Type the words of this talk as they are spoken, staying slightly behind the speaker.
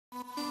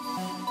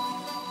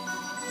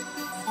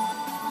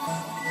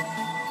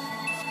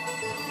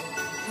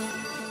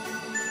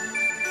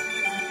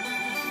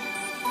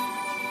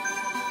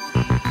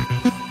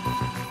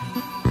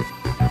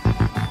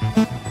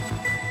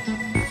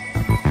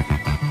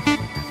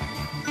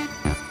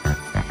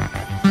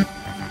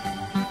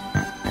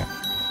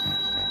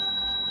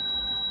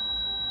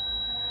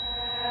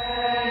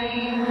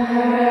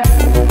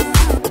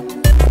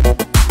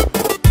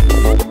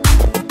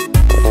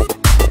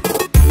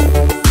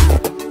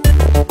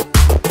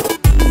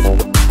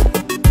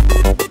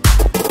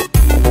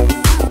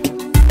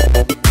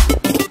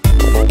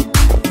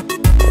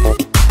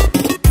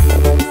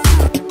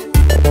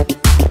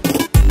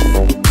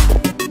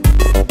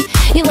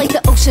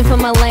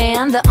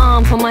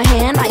from my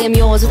hand, I am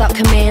yours without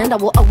command. I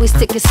will always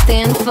take a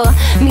stand for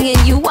me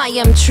and you. I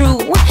am true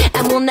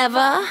and will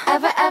never,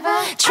 ever, ever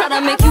try to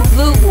make you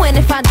blue. And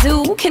if I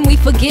do, can we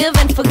forgive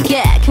and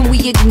forget? Can we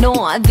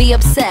ignore the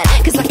upset?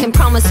 Cause I can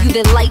promise you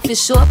that life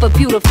is short but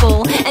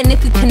beautiful. And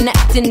if we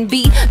connect and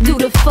be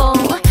dutiful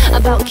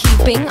about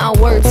keeping our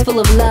words full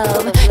of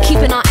love,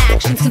 keeping our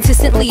actions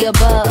consistently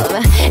above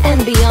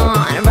and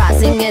beyond,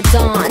 rising at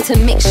dawn to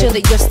make sure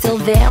that you're still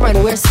there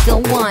and we're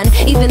still one.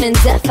 Even in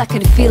death I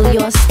could feel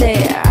your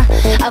stare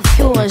of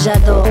pure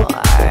j'adore.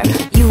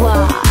 You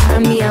are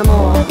mi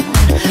amor.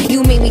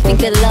 You make me think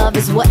that love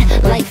is what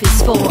life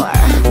is for.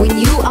 When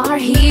you are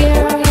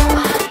here,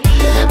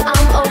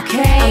 I'm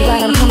okay. I'm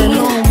glad I'm coming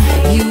home.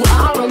 You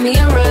are a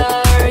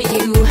mirror,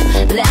 you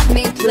let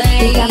me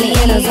play. You got me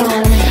in a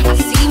zone. I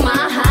see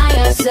my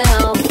higher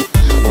self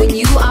when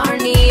you are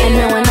near. And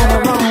no one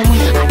ever wrong.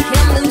 I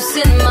can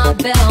loosen my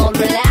belt,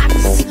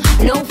 relax,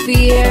 no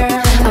fear.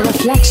 A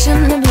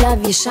reflection of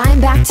love, you shine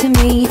back to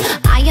me.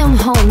 I am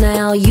whole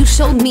now, you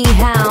showed me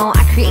how.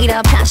 I create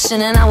a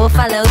passion and I will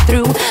follow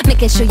through,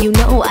 making sure you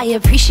know I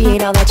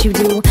appreciate all that you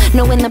do.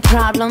 Knowing the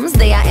problems,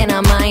 they are in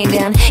our mind,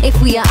 and if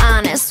we are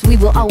honest, we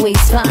will always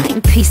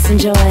find peace and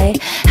joy,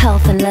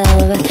 health and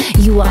love.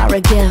 You are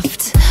a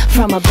gift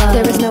from above.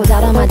 There is no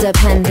doubt on my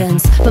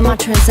dependence, but my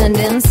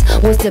transcendence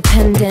was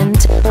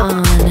dependent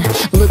on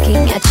looking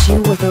at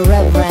you with a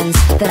reverence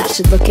that I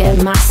should look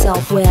at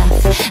myself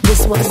with.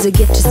 This was a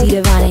gift to see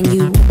divine in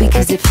you,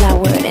 because it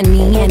flowered in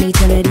me, and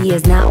eternity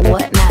is not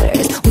what matters.